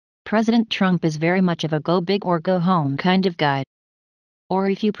President Trump is very much of a go big or go home kind of guy. Or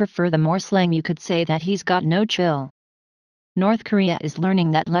if you prefer the more slang, you could say that he's got no chill. North Korea is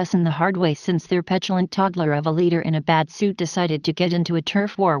learning that lesson the hard way since their petulant toddler of a leader in a bad suit decided to get into a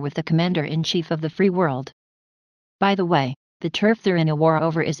turf war with the commander-in-chief of the free world. By the way, the turf they're in a war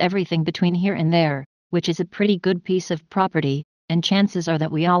over is everything between here and there, which is a pretty good piece of property, and chances are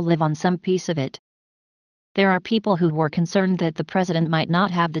that we all live on some piece of it. There are people who were concerned that the president might not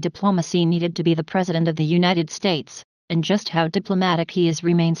have the diplomacy needed to be the president of the United States, and just how diplomatic he is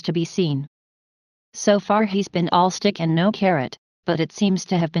remains to be seen. So far he's been all stick and no carrot, but it seems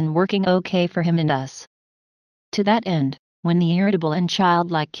to have been working okay for him and us. To that end, when the irritable and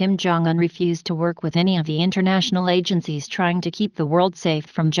childlike Kim Jong-un refused to work with any of the international agencies trying to keep the world safe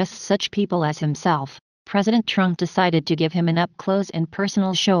from just such people as himself, President Trump decided to give him an up-close and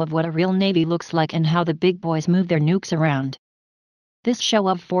personal show of what a real Navy looks like and how the big boys move their nukes around. This show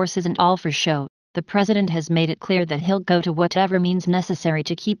of force isn't all for show. The president has made it clear that he'll go to whatever means necessary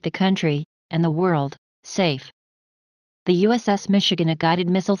to keep the country, and the world, safe. The USS Michigan, a guided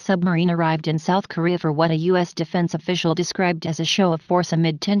missile submarine, arrived in South Korea for what a U.S. defense official described as a show of force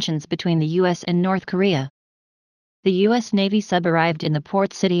amid tensions between the U.S. and North Korea. The U.S. Navy sub arrived in the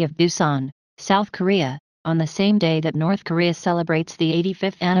port city of Busan, South Korea, on the same day that North Korea celebrates the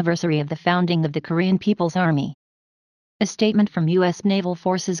 85th anniversary of the founding of the Korean People's Army. A statement from U.S. Naval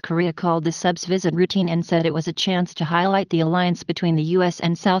Forces Korea called the sub's visit routine and said it was a chance to highlight the alliance between the U.S.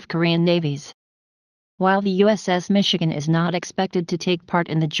 and South Korean navies. While the USS Michigan is not expected to take part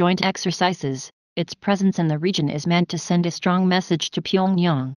in the joint exercises, its presence in the region is meant to send a strong message to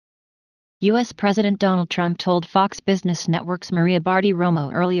Pyongyang. U.S. President Donald Trump told Fox Business Network's Maria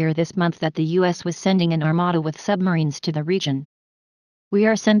Bartiromo earlier this month that the U.S. was sending an armada with submarines to the region. "We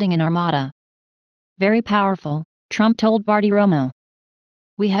are sending an armada. Very powerful," Trump told Bartiromo.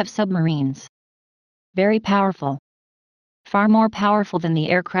 "We have submarines. Very powerful. Far more powerful than the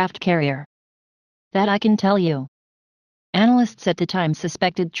aircraft carrier. That I can tell you." Analysts at the time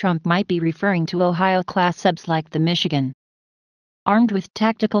suspected Trump might be referring to Ohio-class subs like the Michigan. Armed with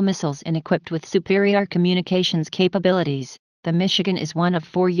tactical missiles and equipped with superior communications capabilities, the Michigan is one of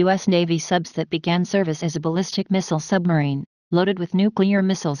 4 U.S. Navy subs that began service as a ballistic missile submarine, loaded with nuclear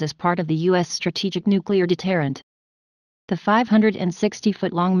missiles as part of the U.S. strategic nuclear deterrent. The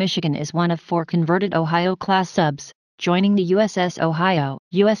 560-foot-long Michigan is one of 4 converted Ohio-class subs, joining the USS Ohio,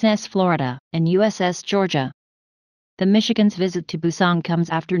 USS Florida, and USS Georgia. The Michigan's visit to Busan comes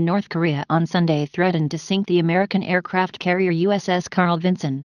after North Korea on Sunday threatened to sink the American aircraft carrier USS Carl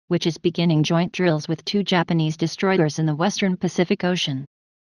Vinson, which is beginning joint drills with 2 Japanese destroyers in the western Pacific Ocean.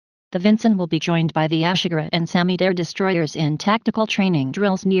 The Vinson will be joined by the Ashigara and Samudera destroyers in tactical training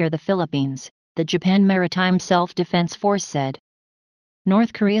drills near the Philippines, the Japan Maritime Self-Defense Force said.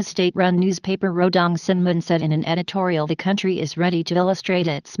 North Korea's state-run newspaper Rodong Sinmun said in an editorial the country is ready to illustrate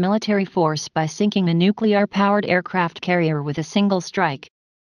its military force by sinking a nuclear-powered aircraft carrier with a single strike.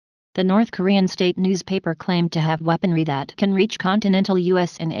 The North Korean state newspaper claimed to have weaponry that can reach continental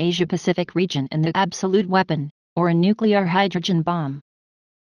U.S. and Asia-Pacific region and the absolute weapon, or a nuclear hydrogen bomb.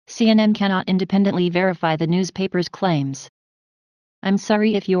 CNN cannot independently verify the newspaper's claims. "I'm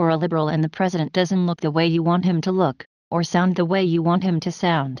sorry if you're a liberal and the president doesn't look the way you want him to look, or sound the way you want him to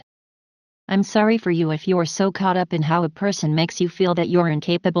sound. I'm sorry for you if you're so caught up in how a person makes you feel that you're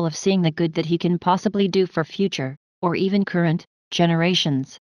incapable of seeing the good that he can possibly do for future, or even current,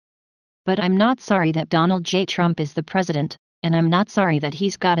 generations. But I'm not sorry that Donald J. Trump is the president, and I'm not sorry that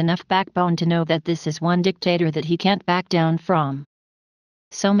he's got enough backbone to know that this is one dictator that he can't back down from.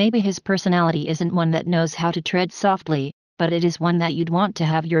 So maybe his personality isn't one that knows how to tread softly, but it is one that you'd want to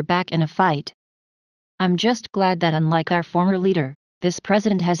have your back in a fight. I'm just glad that unlike our former leader, this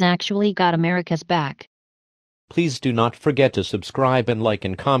president has actually got America's back." Please do not forget to subscribe and like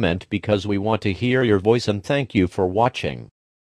and comment because we want to hear your voice, and thank you for watching.